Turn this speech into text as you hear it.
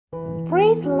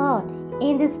Praise the Lord.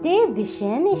 In this day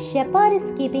vision, a shepherd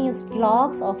is keeping his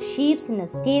flocks of sheep in a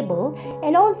stable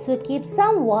and also keeps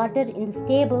some water in the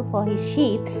stable for his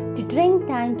sheep to drink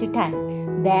time to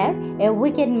time. There, a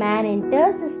wicked man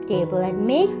enters the stable and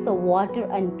makes the water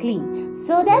unclean,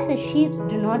 so that the sheep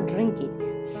do not drink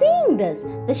it. Seeing this,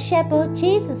 the shepherd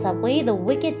chases away the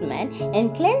wicked man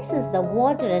and cleanses the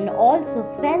water, and also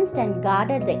fenced and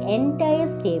guarded the entire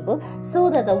stable so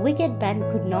that the wicked man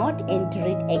could not enter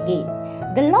it again.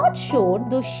 The Lord showed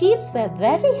those sheep were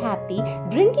very happy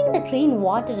drinking the clean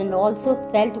water and also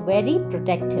felt very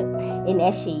protective. In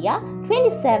Isaiah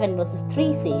 27 verses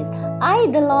 3 says, I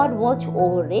the Lord watch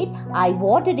over it, I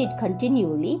watered it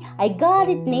continually, I guard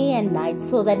it day and night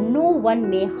so that no one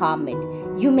may harm it.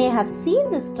 You may have seen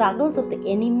the struggles of the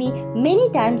enemy many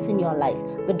times in your life,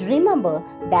 but remember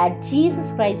that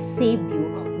Jesus Christ saved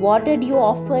you, watered you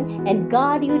often, and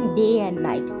guard you day and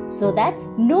night so that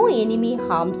no enemy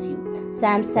harms you.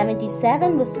 Psalm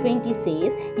 77 verse 20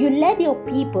 says, You led your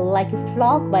people like a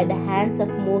flock by the hands of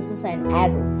Moses and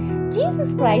Aaron.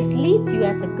 Jesus Christ leads you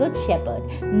as a good shepherd.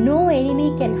 No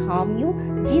enemy can harm you.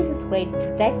 Jesus Christ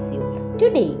protects you.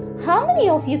 Today, how many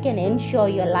of you can ensure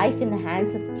your life in the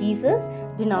hands of Jesus?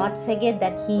 Do not forget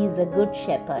that He is a good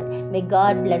shepherd. May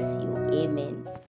God bless you. Amen.